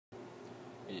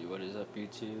Hey, what is up,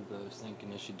 YouTube? I was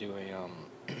thinking I should do a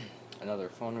another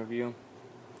phone review.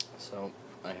 So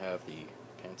I have the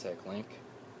Pantech Link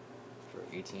for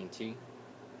AT&T.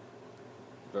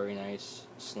 Very nice,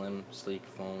 slim, sleek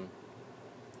phone.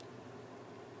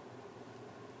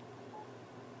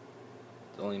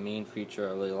 The only main feature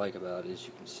I really like about it is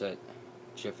you can set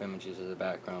GIF images as a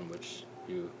background, which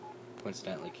you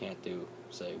coincidentally can't do,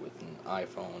 say, with an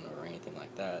iPhone or anything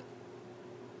like that,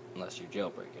 unless you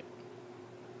jailbreak it.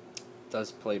 It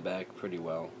does play back pretty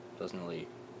well, doesn't really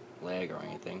lag or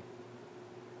anything.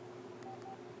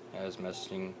 It has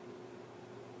messaging.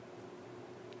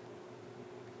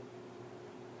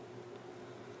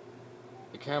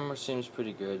 The camera seems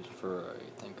pretty good for,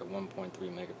 I think, a 1.3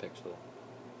 megapixel.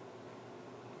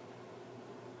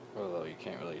 Although you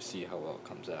can't really see how well it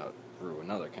comes out through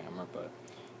another camera, but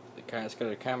it's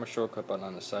got a camera shortcut button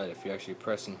on the side. If you actually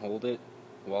press and hold it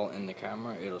while in the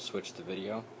camera, it'll switch to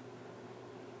video.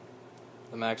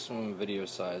 The maximum video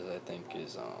size, I think,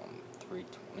 is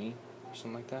 320 or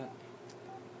something like that.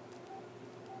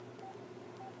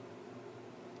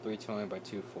 320 by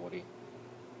 240.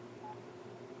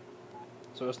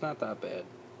 So it's not that bad.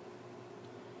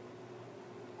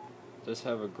 It does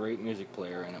have a great music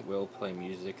player, and it will play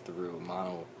music through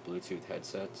mono Bluetooth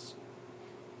headsets.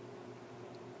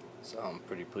 So I'm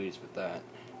pretty pleased with that.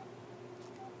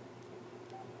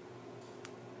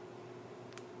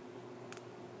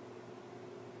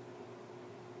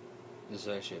 This is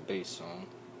actually a bass song,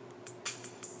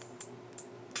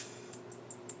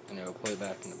 and it will play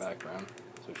back in the background,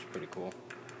 which is pretty cool.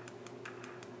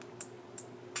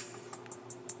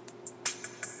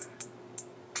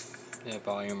 Yeah,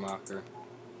 volume rocker.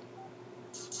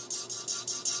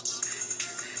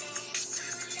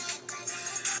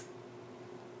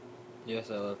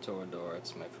 Yes, I love Toradora.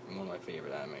 It's one of my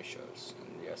favorite anime shows.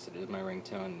 And yes, it is my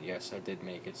ringtone. Yes, I did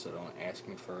make it, so don't ask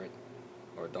me for it.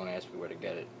 Or don't ask me where to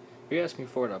get it. If you ask me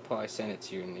for it, I'll probably send it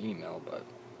to you in the email, but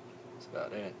that's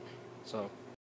about it. So,